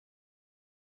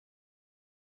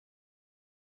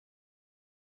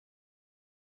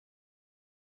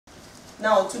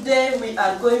Now today we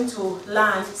are going to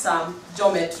learn some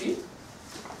geometry.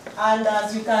 And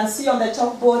as you can see on the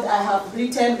chalkboard, I have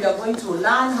written we are going to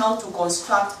learn how to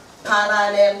construct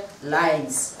parallel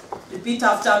lines. Repeat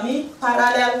after me,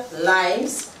 parallel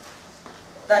lines.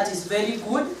 That is very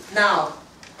good. Now,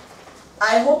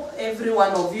 I hope every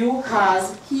one of you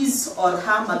has his or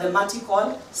her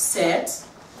mathematical set.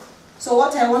 So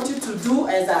what I want you to do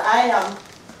is that I am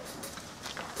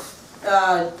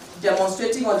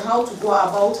demonstrating on how to go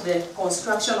about the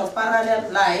construction of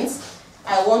parallel lines.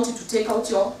 I want you to take out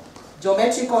your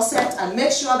geometrical set and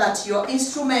make sure that your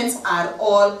instruments are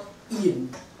all in.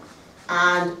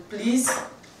 And please,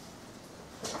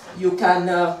 you can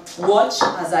watch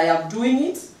as I am doing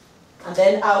it, and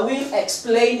then I will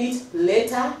explain it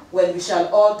later when we shall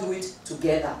all do it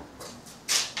together.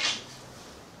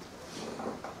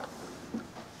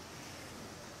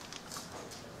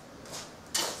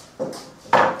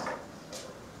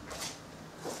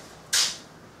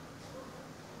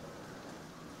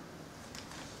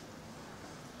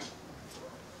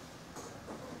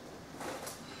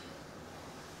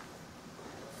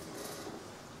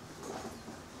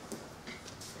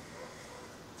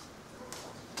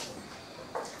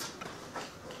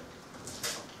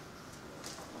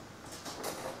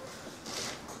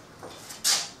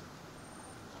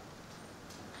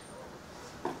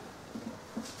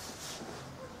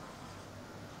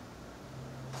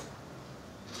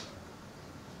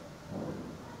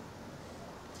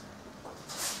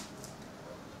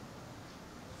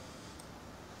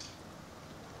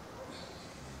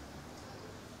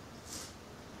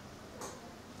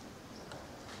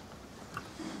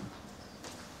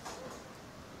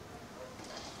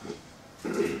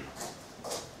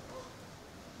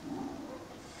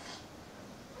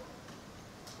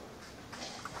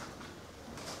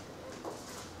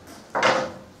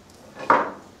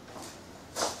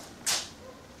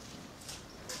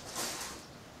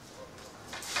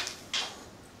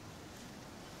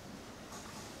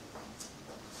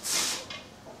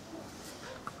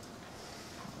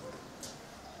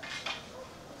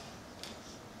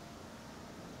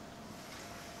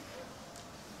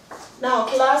 Now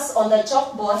class, on the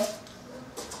chalkboard,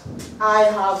 I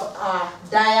have a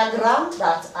diagram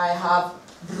that I have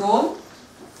drawn.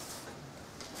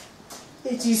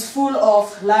 It is full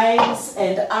of lines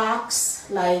and arcs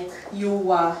like you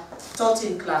were taught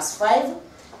in class 5.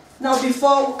 Now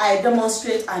before I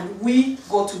demonstrate and we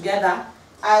go together,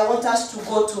 I want us to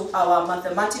go to our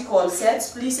mathematical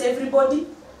sets, please everybody.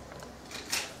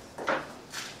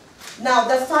 Now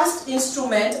the first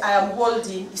instrument I am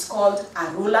holding is called a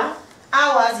ruler.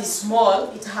 Ours is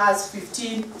small, it has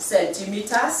 15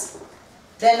 centimeters.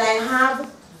 Then I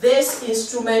have this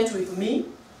instrument with me.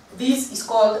 This is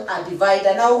called a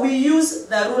divider. Now we use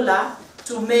the ruler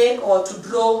to make or to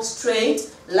draw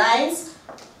straight lines.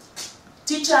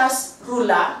 Teacher's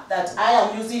ruler that I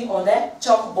am using on the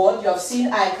chalkboard, you have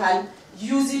seen I can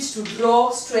use it to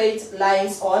draw straight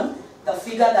lines on the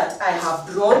figure that I have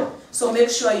drawn. So make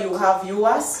sure you have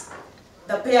yours.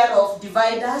 The pair of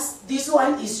dividers, this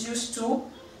one is used to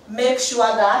make sure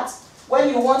that when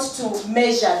you want to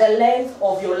measure the length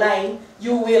of your line,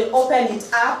 you will open it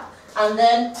up and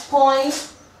then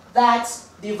point that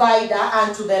divider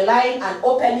onto the line and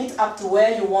open it up to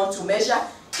where you want to measure.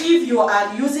 If you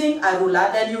are using a ruler,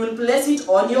 then you will place it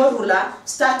on your ruler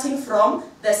starting from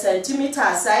the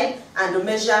centimeter side and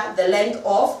measure the length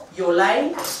of your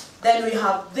line. Then we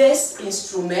have this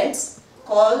instrument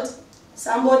called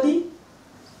somebody.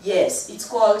 Yes, it's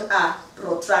called a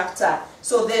protractor.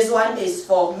 So this one is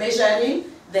for measuring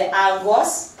the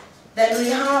angles. Then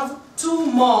we have two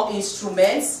more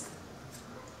instruments.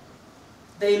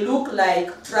 They look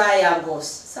like triangles.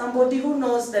 Somebody who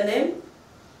knows the name?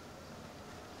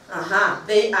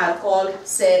 They are called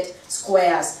set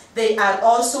squares. They are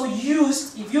also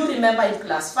used, if you remember in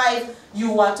class 5,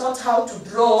 you were taught how to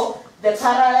draw the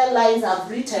parallel lines I've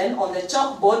written on the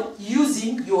chalkboard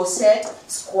using your set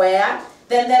square.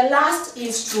 Then the last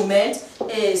instrument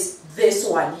is this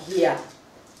one here.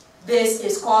 This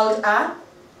is called a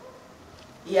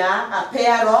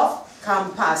pair of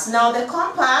compass. Now the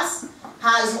compass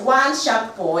has one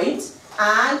sharp point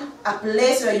and a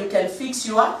place where you can fix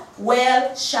your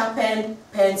well-sharpened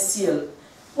pencil.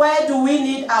 Why do we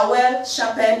need a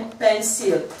well-sharpened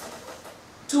pencil?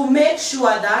 To make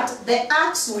sure that the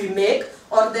arcs we make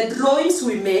or the drawings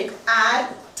we make are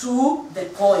to the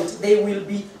point. They will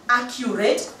be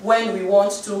accurate when we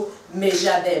want to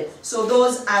measure them. So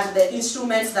those are the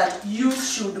instruments that you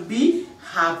should be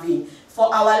having.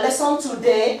 For our lesson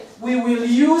today, we will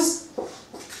use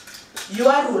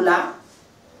your ruler,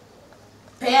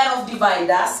 pair of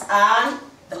dividers, and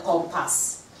the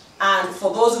compass. And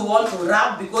for those who want to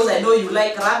rub, because I know you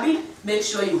like rubbing, make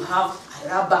sure you have a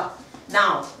rubber.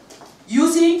 Now,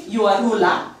 using your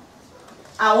ruler,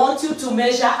 I want you to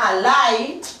measure a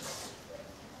line.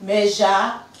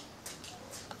 Measure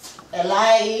a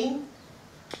line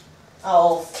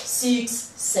of 6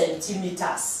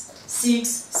 centimeters. 6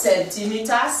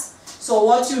 centimeters. So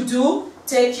what you do,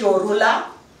 take your ruler,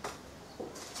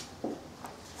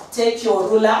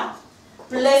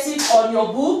 place it on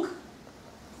your book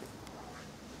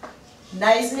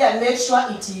nicely and make sure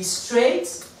it is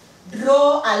straight.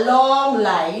 Draw a long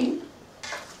line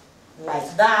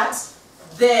like that.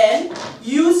 Then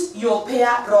use your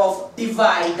pair of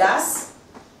dividers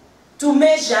to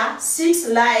measure 6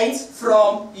 lines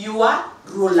from your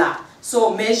ruler.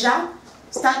 So measure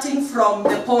starting from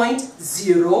the point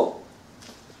 0.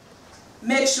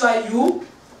 Make sure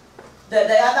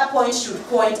the other point should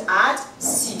point at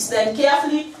 6. Then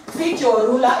carefully pick your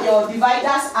ruler, your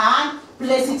dividers, and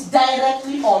place it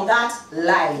directly on that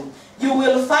line. You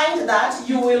will find that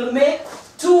you will make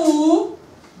 2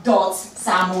 dots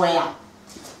somewhere.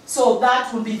 So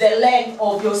that will be the length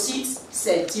of your 6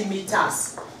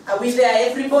 centimeters. Are we there,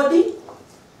 everybody?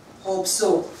 Hope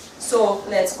so. So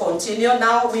let's continue.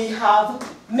 Now we have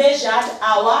measured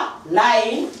our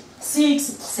line 6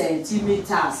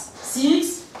 centimeters.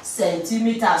 6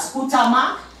 centimeters. Put a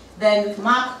mark, then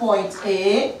mark point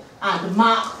A and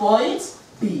mark point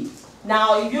B.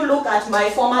 Now if you look at my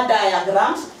former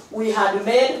diagram, we had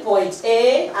made point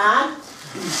A and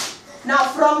B. Now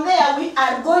from there we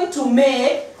are going to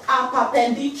make a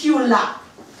perpendicular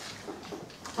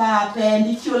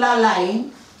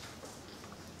line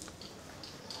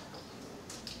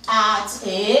at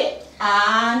A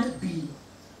and B.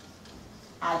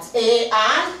 At A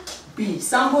and B.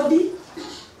 Somebody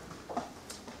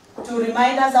to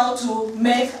remind us how to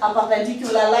make a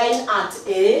perpendicular line at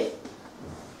A.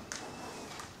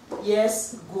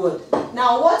 Yes, good.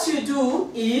 Now what you do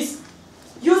is,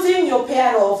 using your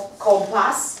pair of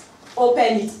compass,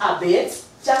 open it a bit,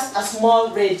 just a small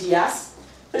radius,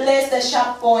 place the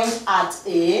sharp point at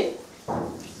A,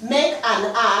 make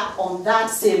an arc on that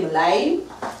same line,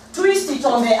 twist it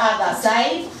on the other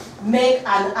side, make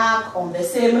an arc on the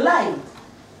same line.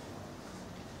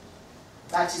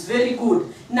 That is very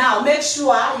good. Now make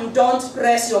sure you don't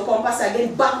press your compass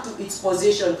again back to its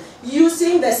position.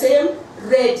 Using the same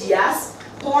radius,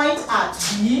 point at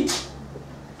B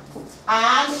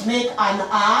and make an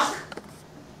arc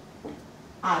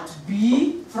at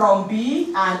B, from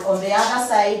B, and on the other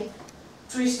side,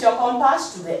 twist your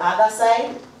compass to the other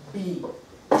side, B.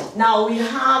 Now we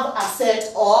have a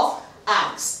set of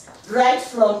arcs. Right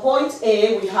from point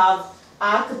A, we have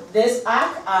arc, this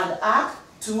arc and arc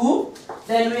 2.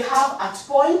 Then we have at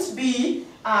point B,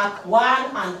 arc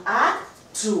 1 and arc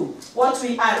 2. What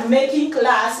we are making,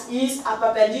 class, is a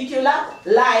perpendicular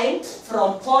line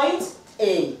from point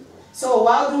A. So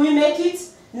how do we make it?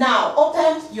 Now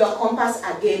open your compass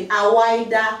again, a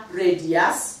wider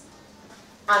radius,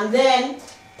 and then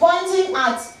pointing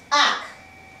at arc,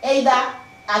 either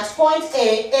at point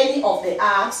A, any of the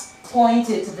arcs, point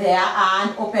it there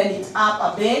and open it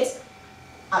up a bit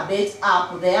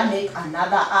up there, make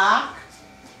another arc,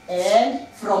 and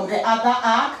from the other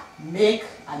arc, make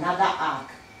another arc,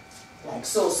 like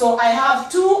so. So I have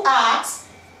 2 arcs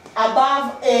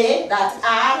above A that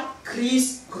are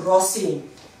crisscrossing.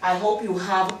 I hope you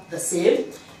have the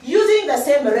same. Using the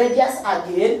same radius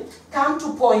again, come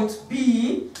to point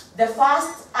B, the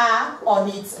first arc on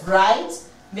its right,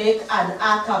 make an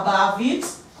arc above it,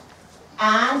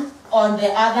 and on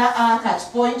the other arc at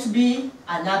point B,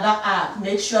 another arc.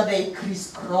 Make sure they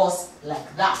crisscross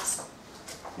like that.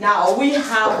 Now we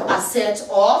have a set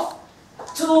of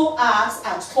 2 arcs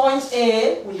at point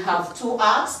A. We have 2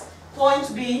 arcs,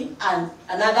 point B, and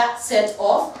another set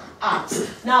of arcs.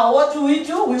 Now what do? We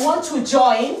want to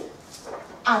join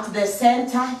at the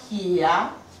center here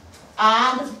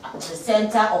and at the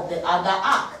center of the other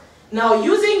arc. Now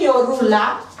using your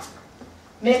ruler,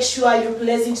 make sure you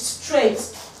place it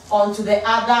straight onto the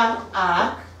other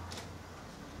arc,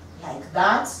 like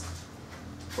that,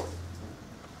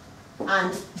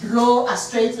 and draw a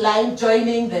straight line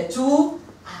joining the 2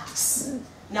 arcs.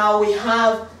 Now we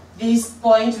have this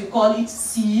point, we call it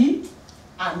C,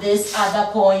 and this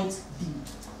other point D.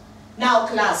 Now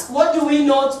class, what do we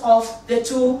note of the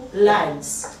 2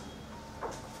 lines?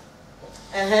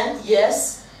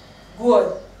 Yes,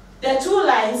 good. The 2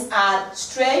 lines are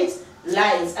straight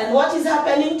lines, and what is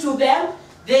happening to them?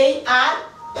 They are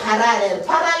parallel.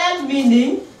 Parallel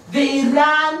meaning they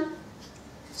run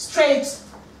straight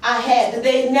ahead.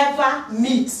 They never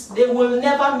meet. They will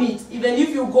never meet, even if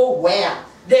you go where.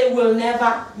 they will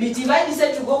never meet. If I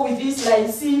decide to go with this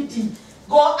line CD,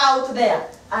 go out there,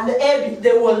 and AB,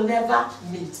 they will never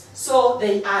meet. So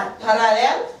they are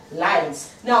parallel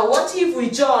lines. Now what if we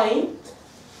join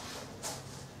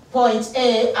point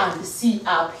A and C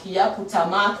up here, put a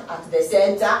mark at the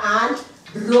center and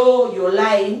draw your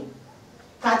line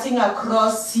cutting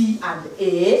across C and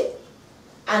A,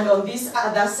 and on this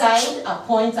other side a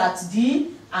point at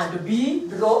D and B,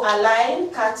 draw a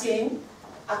line cutting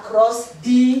across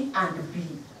D and B.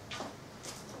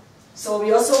 So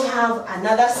we also have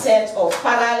another set of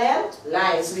parallel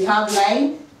lines. We have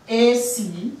line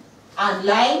AC and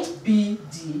line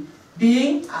BD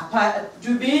being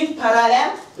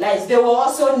parallel lines. They will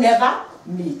also never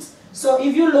meet. So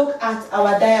if you look at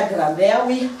our diagram there,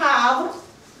 we have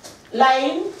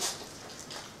line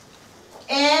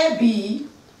AB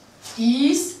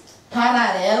is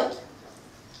parallel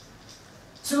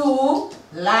to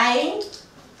line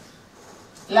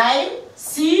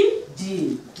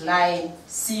CD. Line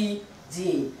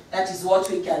CD. That is what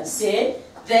we can say.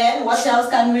 Then what else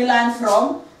can we learn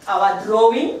from our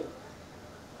drawing?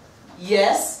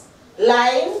 Yes,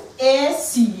 line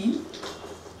AC,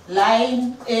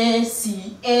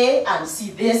 A and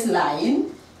C, this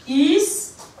line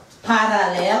is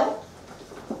parallel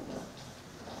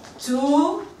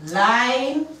to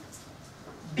line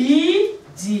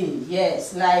BD.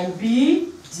 Yes, line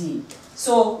BD.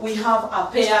 So we have a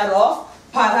pair of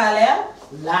parallel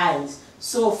lines.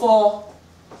 So for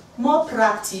more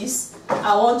practice,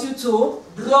 I want you to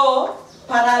draw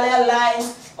parallel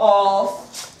lines of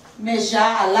measure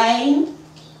line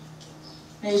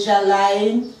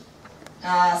 7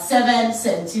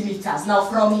 centimeters. Now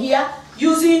from here,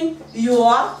 using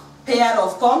your pair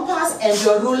of compass and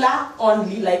your ruler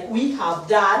only, like we have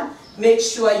done, make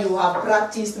sure you have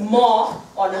practiced more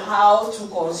on how to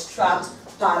construct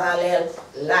parallel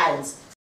lines.